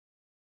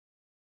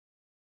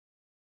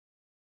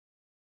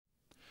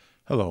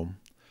Hello,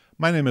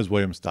 my name is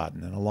William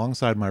Stodden, and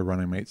alongside my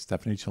running mate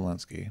Stephanie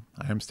Chilinsky,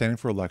 I am standing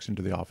for election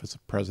to the office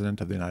of President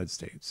of the United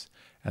States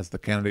as the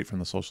candidate from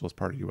the Socialist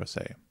Party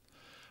USA.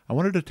 I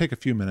wanted to take a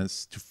few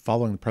minutes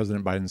following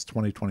President Biden's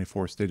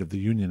 2024 State of the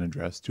Union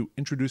address to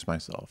introduce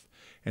myself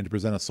and to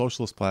present a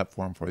socialist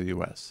platform for the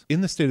U.S. In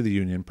the State of the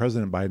Union,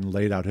 President Biden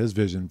laid out his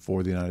vision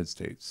for the United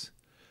States.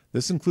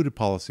 This included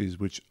policies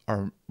which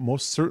are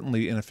most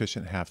certainly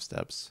inefficient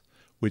half-steps,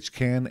 which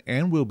can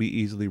and will be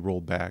easily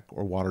rolled back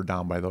or watered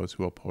down by those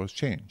who oppose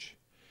change.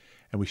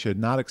 And we should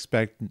not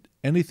expect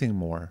anything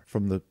more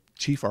from the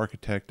chief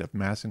architect of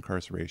mass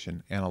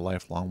incarceration and a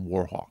lifelong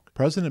war hawk.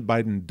 President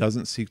Biden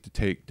doesn't seek to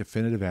take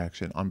definitive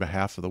action on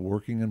behalf of the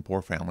working and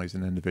poor families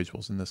and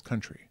individuals in this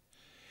country.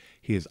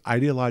 He is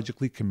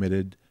ideologically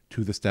committed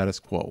to the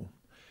status quo,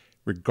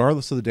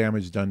 regardless of the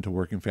damage done to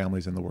working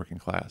families and the working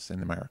class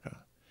in America.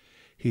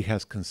 He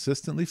has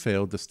consistently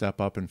failed to step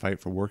up and fight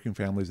for working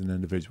families and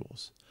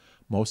individuals,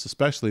 most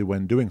especially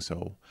when doing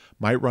so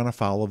might run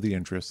afoul of the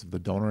interests of the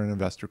donor and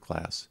investor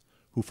class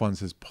who funds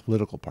his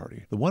political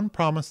party. The one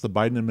promise the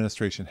Biden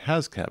administration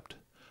has kept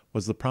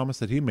was the promise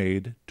that he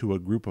made to a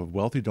group of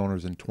wealthy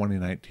donors in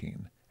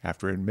 2019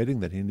 after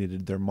admitting that he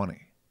needed their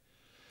money.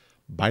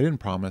 Biden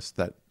promised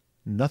that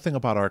nothing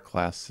about our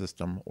class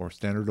system or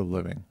standard of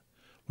living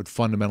would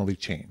fundamentally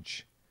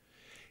change.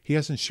 He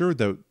has ensured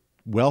that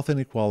wealth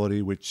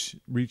inequality, which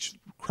reached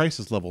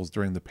crisis levels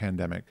during the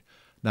pandemic,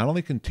 not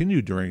only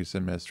continued during his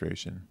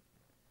administration,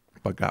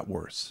 but got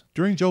worse.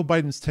 During Joe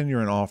Biden's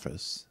tenure in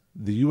office,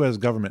 the U.S.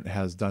 government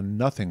has done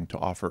nothing to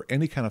offer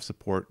any kind of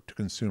support to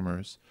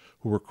consumers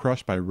who were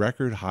crushed by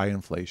record high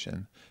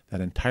inflation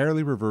that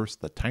entirely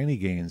reversed the tiny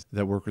gains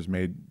that workers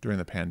made during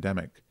the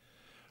pandemic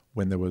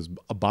when there was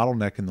a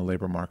bottleneck in the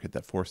labor market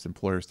that forced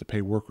employers to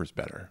pay workers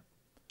better.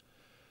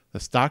 The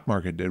stock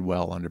market did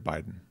well under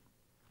Biden,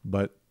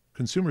 but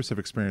consumers have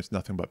experienced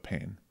nothing but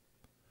pain.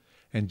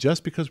 And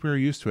just because we are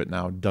used to it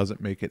now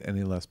doesn't make it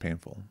any less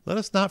painful. Let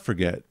us not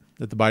forget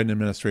that the Biden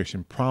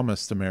administration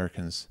promised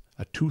Americans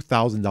a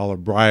 $2,000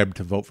 bribe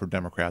to vote for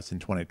Democrats in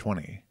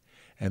 2020.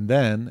 And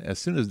then, as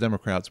soon as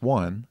Democrats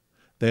won,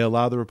 they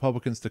allowed the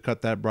Republicans to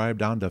cut that bribe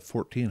down to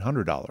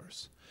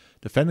 $1,400,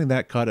 defending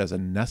that cut as a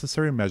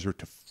necessary measure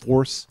to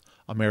force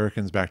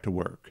Americans back to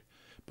work,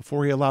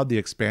 before he allowed the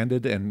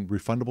expanded and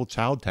refundable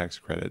child tax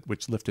credit,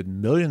 which lifted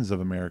millions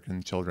of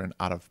American children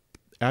out of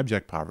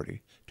abject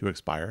poverty, to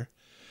expire,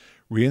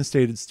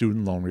 reinstated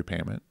student loan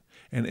repayment,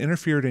 and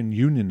interfered in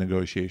union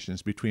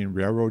negotiations between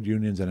railroad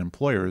unions and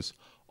employers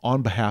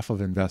on behalf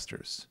of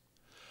investors.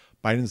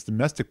 Biden's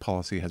domestic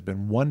policy has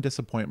been one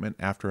disappointment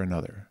after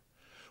another,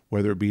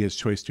 whether it be his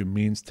choice to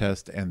means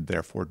test and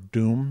therefore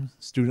doom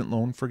student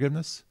loan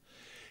forgiveness,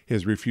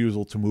 his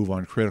refusal to move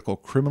on critical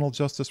criminal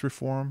justice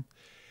reform,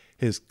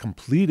 his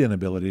complete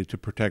inability to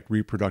protect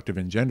reproductive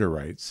and gender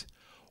rights,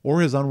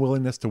 or his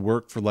unwillingness to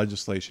work for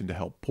legislation to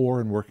help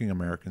poor and working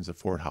Americans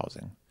afford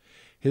housing.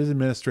 His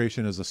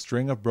administration is a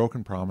string of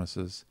broken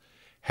promises,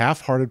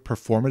 half-hearted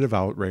performative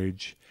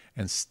outrage,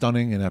 and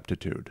stunning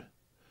ineptitude.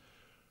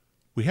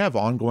 We have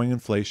ongoing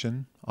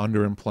inflation,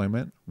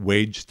 underemployment,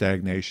 wage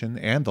stagnation,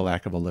 and the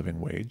lack of a living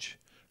wage,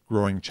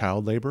 growing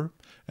child labor,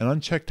 an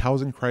unchecked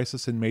housing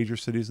crisis in major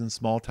cities and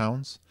small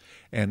towns,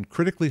 and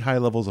critically high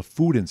levels of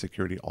food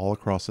insecurity all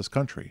across this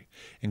country,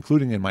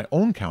 including in my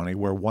own county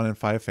where 1 in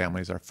 5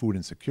 families are food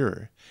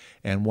insecure,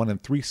 and 1 in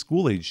 3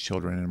 school-aged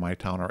children in my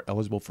town are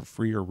eligible for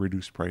free or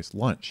reduced price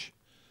lunch.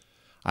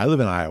 I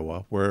live in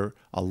Iowa, where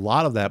a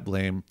lot of that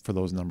blame for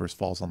those numbers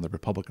falls on the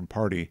Republican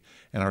Party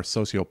and our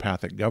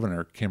sociopathic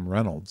governor, Kim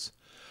Reynolds,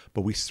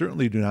 but we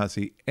certainly do not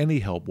see any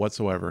help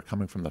whatsoever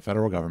coming from the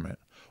federal government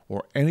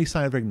or any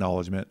sign of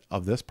acknowledgement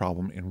of this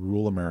problem in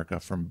rural America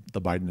from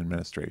the Biden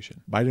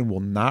administration. Biden will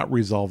not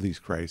resolve these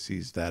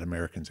crises that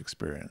Americans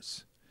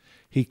experience.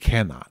 He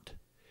cannot.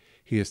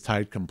 He is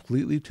tied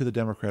completely to the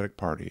Democratic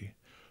Party,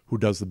 who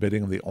does the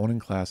bidding of the owning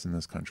class in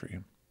this country.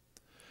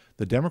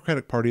 The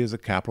Democratic Party is a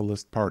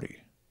capitalist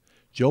party.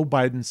 Joe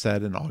Biden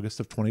said in August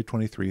of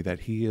 2023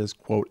 that he is,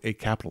 quote, a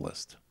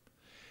capitalist.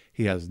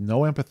 He has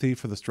no empathy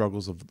for the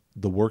struggles of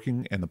the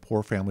working and the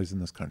poor families in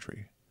this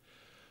country.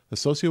 The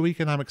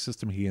socioeconomic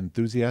system he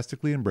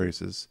enthusiastically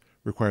embraces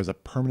requires a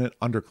permanent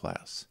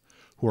underclass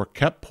who are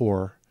kept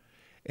poor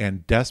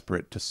and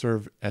desperate to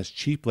serve as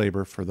cheap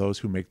labor for those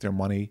who make their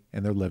money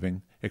and their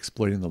living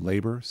exploiting the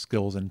labor,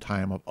 skills, and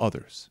time of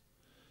others.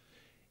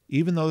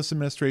 Even though this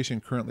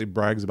administration currently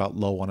brags about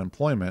low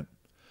unemployment,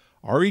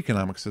 our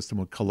economic system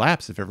would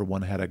collapse if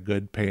everyone had a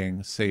good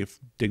paying, safe,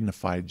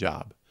 dignified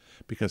job,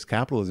 because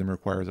capitalism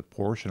requires a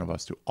portion of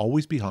us to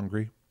always be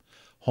hungry,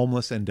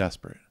 homeless, and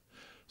desperate,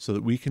 so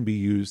that we can be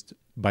used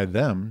by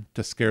them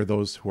to scare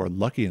those who are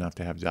lucky enough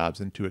to have jobs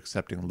into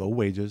accepting low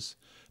wages,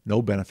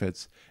 no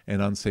benefits,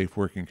 and unsafe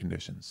working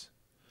conditions.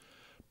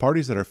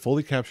 Parties that are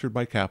fully captured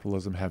by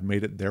capitalism have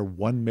made it their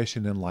one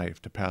mission in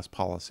life to pass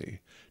policy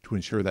to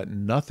ensure that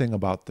nothing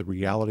about the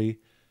reality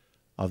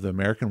of the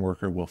American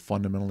worker will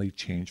fundamentally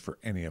change for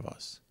any of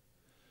us.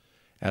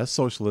 As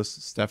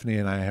socialists, Stephanie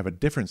and I have a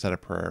different set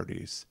of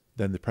priorities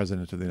than the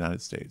President of the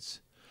United States.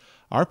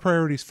 Our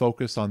priorities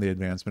focus on the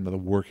advancement of the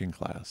working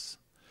class.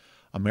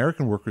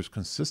 American workers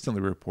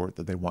consistently report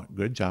that they want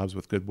good jobs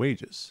with good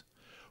wages,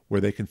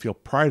 where they can feel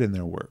pride in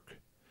their work,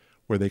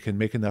 where they can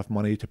make enough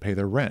money to pay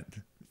their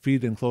rent,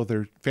 feed and clothe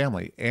their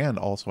family, and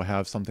also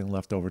have something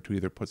left over to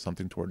either put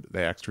something toward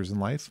the extras in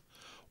life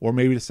or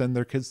maybe to send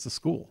their kids to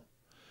school.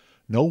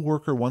 No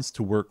worker wants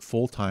to work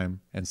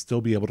full-time and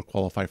still be able to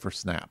qualify for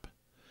SNAP.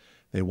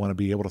 They want to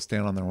be able to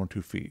stand on their own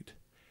 2 feet.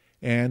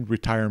 And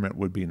retirement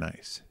would be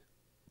nice.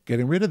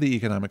 Getting rid of the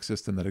economic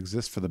system that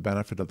exists for the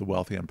benefit of the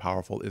wealthy and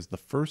powerful is the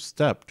first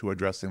step to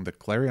addressing the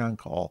clarion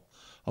call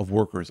of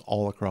workers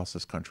all across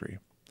this country.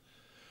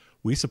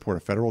 We support a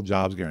federal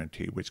jobs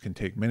guarantee which can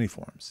take many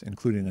forms,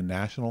 including a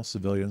national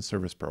civilian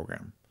service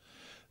program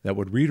that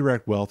would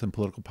redirect wealth and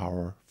political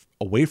power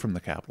away from the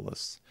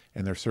capitalists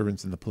and their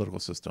servants in the political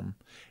system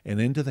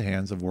and into the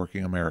hands of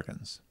working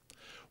Americans.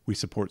 We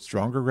support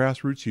stronger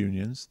grassroots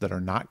unions that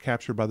are not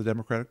captured by the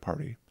Democratic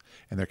Party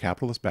and their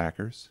capitalist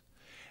backers,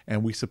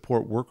 and we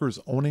support workers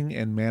owning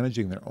and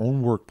managing their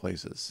own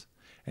workplaces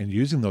and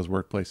using those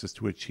workplaces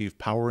to achieve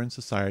power in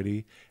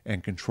society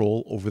and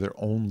control over their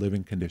own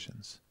living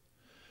conditions.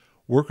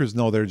 Workers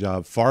know their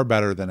job far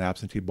better than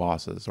absentee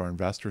bosses or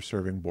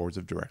investor-serving boards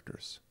of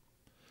directors.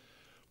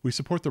 We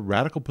support the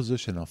radical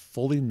position of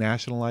fully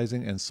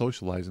nationalizing and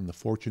socializing the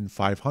Fortune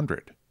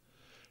 500,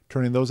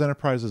 turning those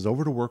enterprises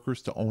over to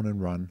workers to own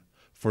and run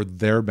for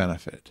their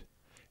benefit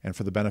and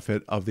for the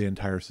benefit of the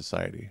entire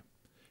society.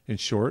 In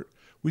short,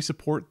 we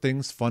support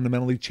things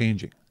fundamentally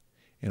changing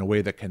in a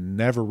way that can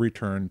never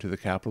return to the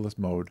capitalist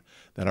mode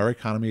that our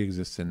economy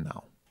exists in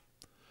now.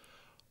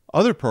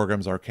 Other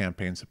programs our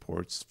campaign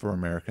supports for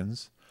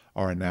Americans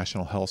are a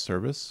national health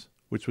service,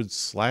 which would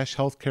slash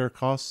health care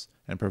costs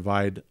and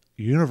provide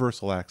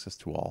universal access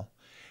to all,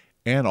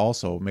 and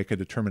also make a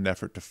determined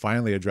effort to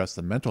finally address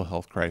the mental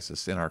health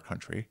crisis in our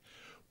country,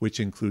 which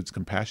includes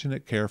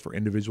compassionate care for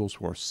individuals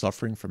who are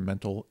suffering from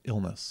mental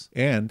illness,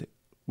 and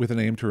with an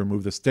aim to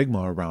remove the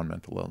stigma around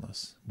mental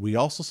illness. We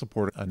also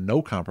support a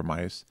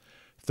no-compromise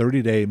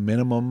 30-day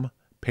minimum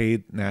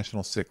paid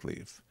national sick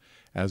leave,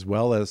 as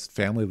well as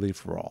family leave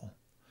for all.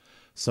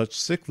 Such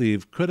sick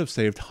leave could have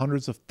saved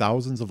hundreds of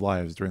thousands of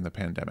lives during the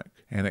pandemic,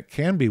 and it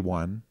can be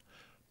won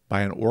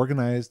by an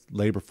organized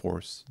labor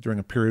force during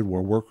a period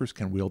where workers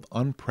can wield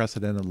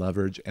unprecedented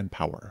leverage and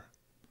power.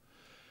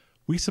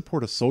 We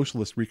support a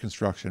socialist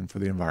reconstruction for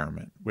the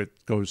environment, which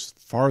goes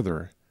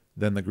farther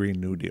than the Green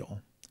New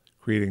Deal,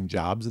 creating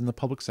jobs in the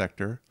public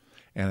sector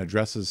and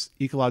addresses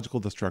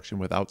ecological destruction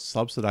without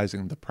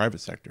subsidizing the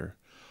private sector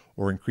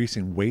or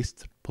increasing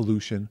waste,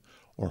 pollution,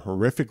 or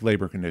horrific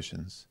labor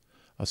conditions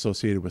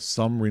associated with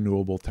some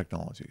renewable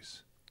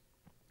technologies.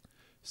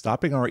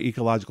 Stopping our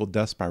ecological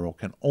death spiral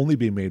can only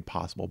be made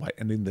possible by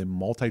ending the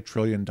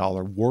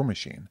multi-trillion-dollar war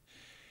machine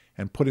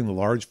and putting the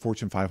large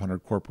Fortune 500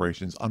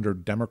 corporations under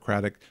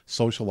democratic,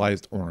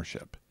 socialized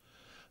ownership.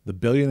 The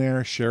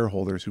billionaire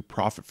shareholders who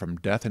profit from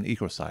death and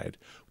ecocide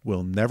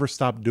will never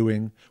stop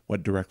doing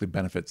what directly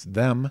benefits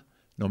them,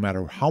 no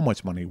matter how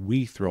much money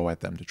we throw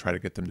at them to try to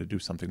get them to do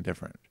something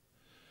different.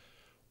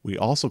 We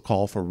also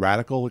call for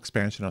radical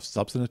expansion of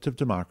substantive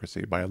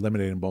democracy by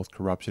eliminating both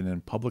corruption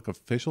in public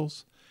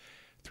officials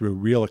through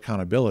real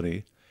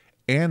accountability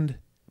and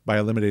by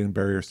eliminating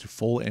barriers to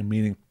full and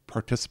meaningful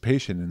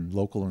participation in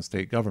local and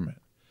state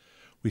government.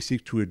 We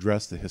seek to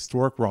address the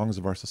historic wrongs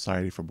of our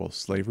society for both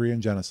slavery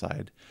and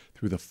genocide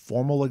through the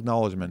formal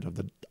acknowledgement of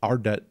our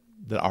debt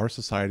that our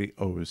society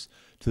owes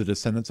to the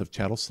descendants of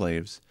chattel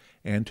slaves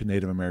and to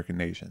Native American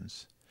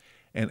nations,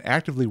 and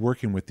actively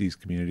working with these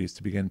communities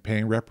to begin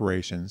paying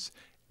reparations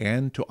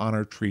and to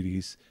honor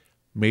treaties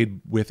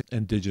made with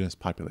indigenous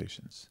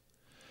populations.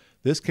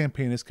 This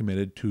campaign is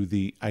committed to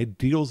the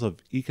ideals of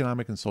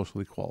economic and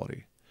social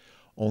equality.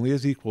 Only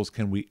as equals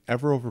can we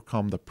ever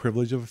overcome the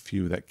privilege of a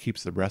few that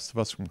keeps the rest of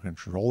us from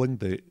controlling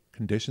the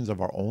conditions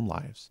of our own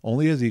lives.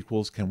 Only as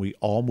equals can we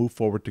all move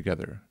forward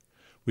together.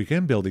 We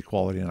can build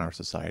equality in our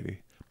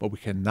society, but we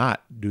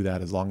cannot do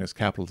that as long as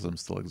capitalism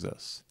still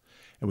exists.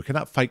 And we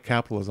cannot fight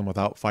capitalism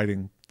without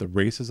fighting the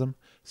racism,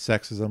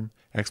 sexism,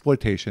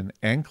 exploitation,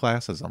 and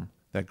classism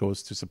that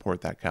goes to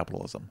support that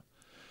capitalism.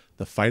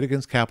 The fight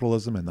against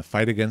capitalism and the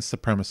fight against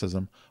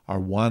supremacism are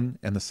one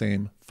and the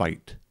same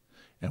fight,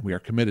 and we are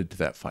committed to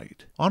that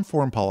fight. On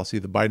foreign policy,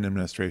 the Biden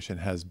administration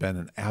has been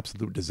an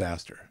absolute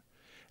disaster.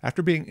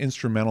 After being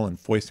instrumental in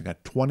foisting a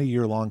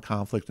 20-year-long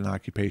conflict and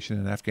occupation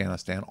in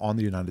Afghanistan on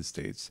the United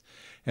States,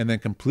 and then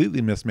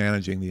completely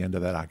mismanaging the end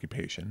of that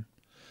occupation,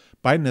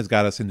 Biden has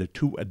got us into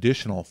 2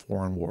 additional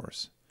foreign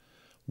wars,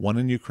 one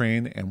in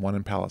Ukraine and one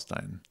in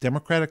Palestine.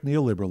 Democratic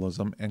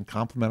neoliberalism and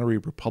complementary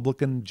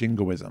Republican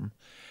jingoism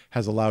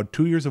has allowed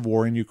 2 years of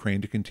war in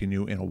Ukraine to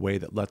continue in a way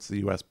that lets the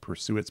U.S.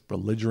 pursue its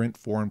belligerent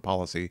foreign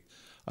policy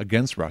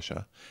against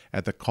Russia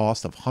at the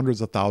cost of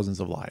hundreds of thousands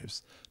of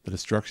lives, the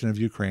destruction of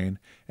Ukraine,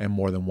 and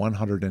more than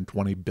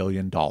 $120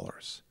 billion.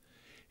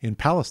 In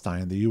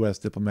Palestine, the U.S.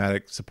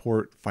 diplomatic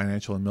support,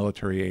 financial and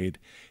military aid,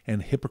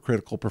 and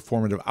hypocritical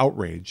performative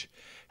outrage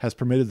has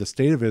permitted the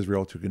State of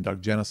Israel to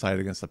conduct genocide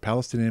against the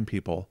Palestinian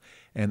people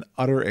and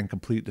utter and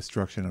complete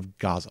destruction of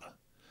Gaza.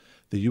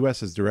 The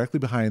U.S. is directly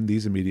behind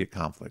these immediate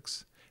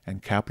conflicts,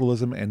 and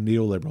capitalism and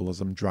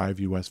neoliberalism drive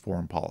U.S.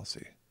 foreign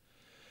policy.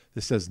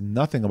 This says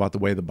nothing about the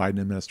way the Biden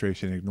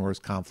administration ignores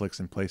conflicts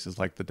in places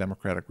like the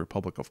Democratic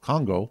Republic of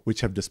Congo,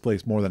 which have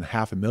displaced more than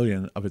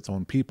 500,000 of its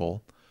own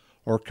people,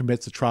 or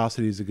commits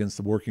atrocities against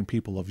the working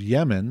people of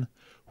Yemen,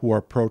 who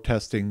are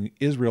protesting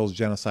Israel's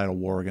genocidal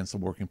war against the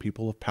working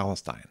people of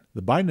Palestine.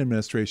 The Biden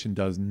administration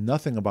does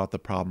nothing about the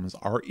problems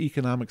our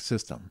economic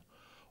system,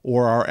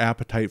 or our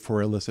appetite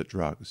for illicit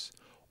drugs,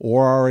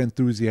 or our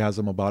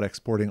enthusiasm about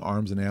exporting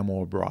arms and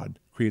ammo abroad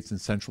creates in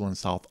Central and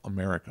South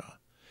America.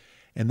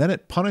 And then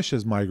it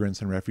punishes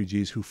migrants and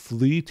refugees who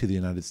flee to the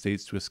United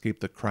States to escape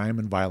the crime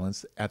and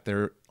violence at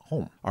their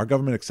home. Our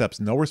government accepts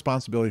no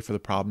responsibility for the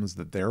problems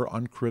that their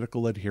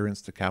uncritical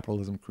adherence to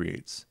capitalism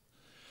creates.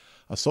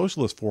 A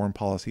socialist foreign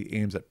policy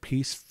aims at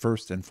peace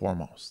first and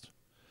foremost.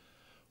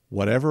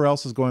 Whatever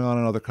else is going on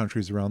in other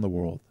countries around the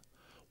world,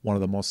 one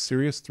of the most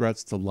serious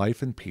threats to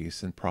life and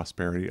peace and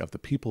prosperity of the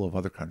people of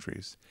other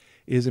countries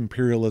is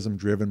imperialism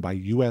driven by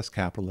U.S.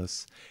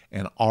 capitalists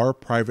and our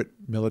private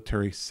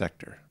military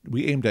sector.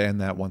 We aim to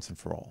end that once and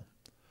for all.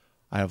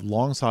 I have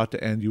long sought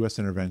to end U.S.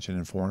 intervention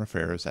in foreign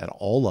affairs at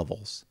all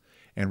levels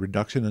and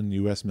reduction in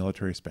U.S.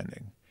 military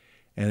spending.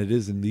 And it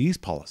is in these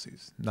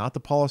policies, not the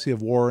policy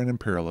of war and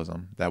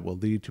imperialism, that will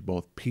lead to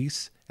both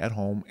peace at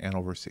home and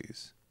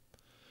overseas.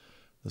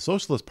 The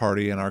Socialist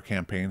Party in our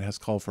campaign has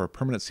called for a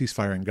permanent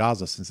ceasefire in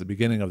Gaza since the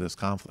beginning of this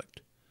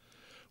conflict.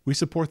 We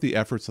support the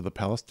efforts of the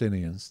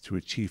Palestinians to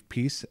achieve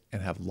peace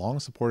and have long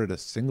supported a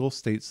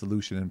single-state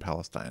solution in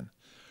Palestine,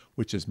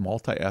 which is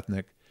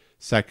multi-ethnic,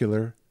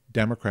 secular,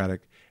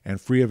 democratic, and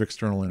free of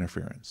external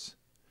interference.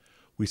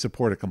 We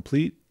support a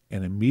complete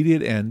and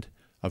immediate end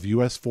of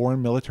U.S.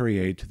 foreign military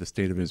aid to the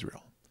State of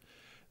Israel.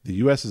 The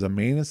U.S. is a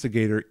main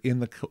instigator in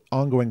the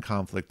ongoing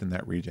conflict in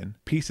that region.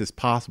 Peace is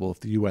possible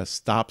if the U.S.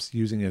 stops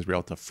using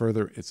Israel to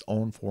further its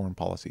own foreign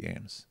policy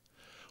aims.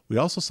 We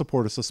also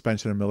support a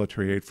suspension of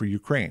military aid for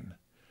Ukraine.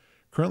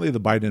 Currently,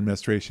 the Biden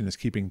administration is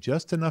keeping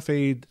just enough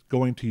aid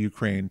going to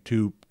Ukraine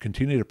to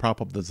continue to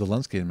prop up the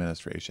Zelensky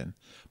administration,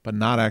 but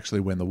not actually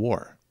win the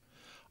war.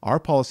 Our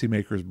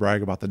policymakers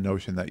brag about the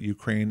notion that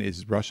Ukraine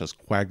is Russia's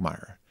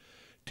quagmire,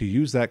 to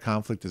use that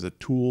conflict as a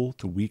tool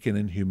to weaken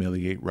and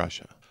humiliate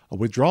Russia. A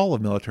withdrawal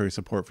of military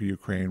support for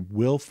Ukraine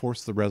will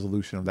force the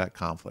resolution of that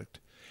conflict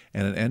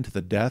and an end to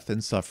the death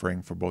and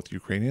suffering for both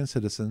Ukrainian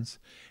citizens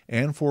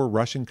and for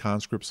Russian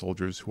conscript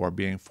soldiers who are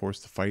being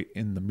forced to fight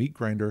in the meat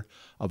grinder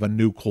of a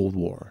new Cold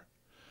War.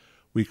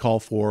 We call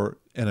for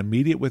an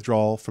immediate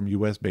withdrawal from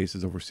U.S.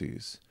 bases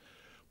overseas.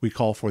 We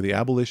call for the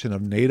abolition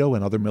of NATO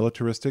and other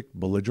militaristic,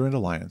 belligerent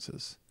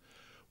alliances.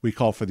 We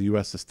call for the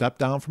U.S. to step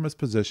down from its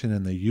position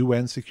in the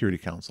UN Security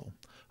Council,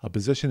 a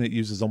position it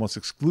uses almost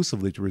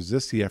exclusively to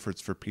resist the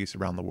efforts for peace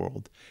around the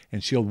world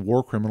and shield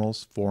war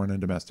criminals, foreign and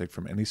domestic,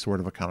 from any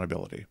sort of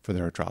accountability for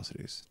their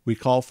atrocities. We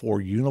call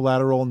for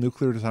unilateral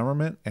nuclear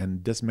disarmament and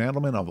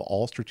dismantlement of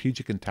all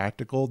strategic and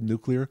tactical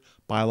nuclear,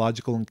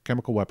 biological, and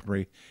chemical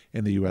weaponry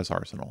in the U.S.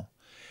 arsenal.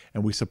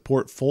 And we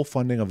support full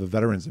funding of the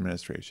Veterans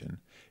Administration,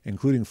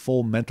 including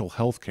full mental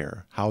health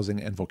care,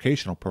 housing, and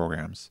vocational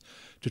programs,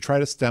 to try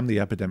to stem the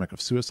epidemic of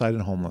suicide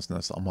and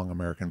homelessness among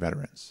American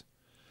veterans.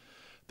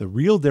 The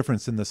real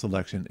difference in this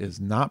election is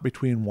not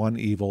between one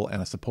evil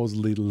and a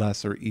supposedly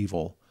lesser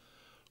evil,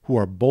 who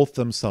are both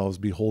themselves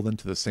beholden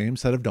to the same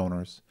set of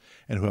donors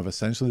and who have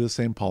essentially the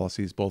same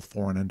policies, both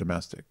foreign and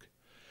domestic.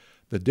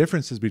 The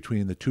difference is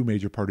between the two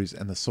major parties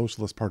and the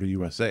Socialist Party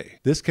USA.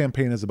 This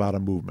campaign is about a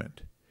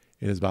movement.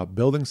 It is about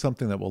building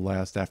something that will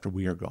last after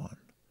we are gone.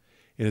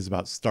 It is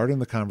about starting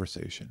the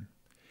conversation.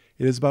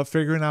 It is about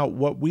figuring out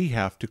what we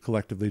have to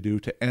collectively do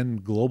to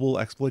end global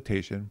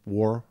exploitation,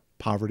 war,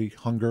 poverty,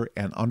 hunger,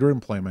 and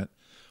underemployment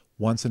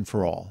once and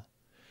for all.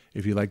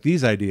 If you like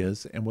these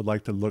ideas and would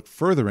like to look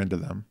further into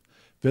them,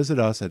 visit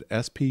us at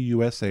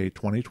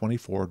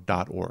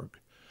spusa2024.org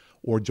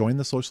or join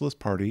the Socialist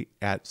Party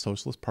at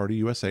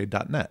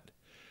socialistpartyusa.net.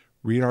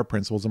 Read our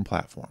principles and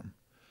platform.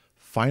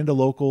 Find a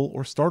local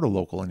or start a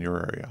local in your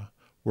area.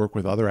 Work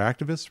with other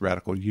activists,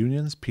 radical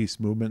unions, peace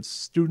movements,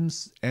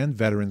 students, and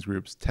veterans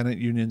groups, tenant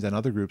unions, and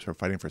other groups who are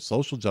fighting for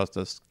social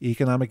justice,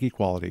 economic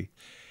equality,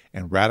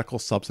 and radical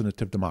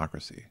substantive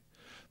democracy.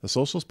 The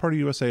Socialist Party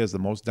USA is the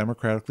most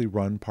democratically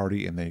run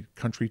party in the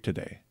country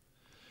today.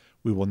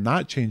 We will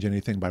not change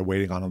anything by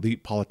waiting on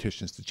elite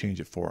politicians to change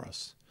it for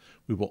us.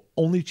 We will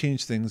only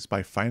change things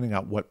by finding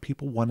out what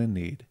people want and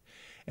need,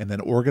 and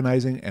then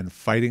organizing and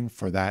fighting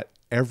for that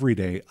every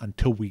day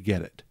until we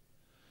get it.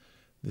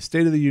 The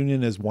State of the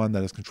Union is one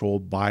that is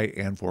controlled by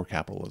and for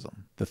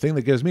capitalism. The thing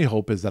that gives me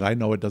hope is that I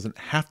know it doesn't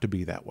have to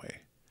be that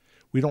way.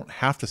 We don't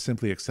have to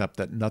simply accept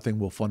that nothing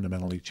will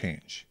fundamentally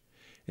change.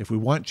 If we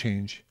want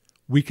change,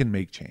 we can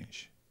make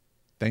change.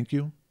 Thank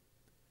you,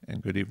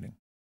 and good evening.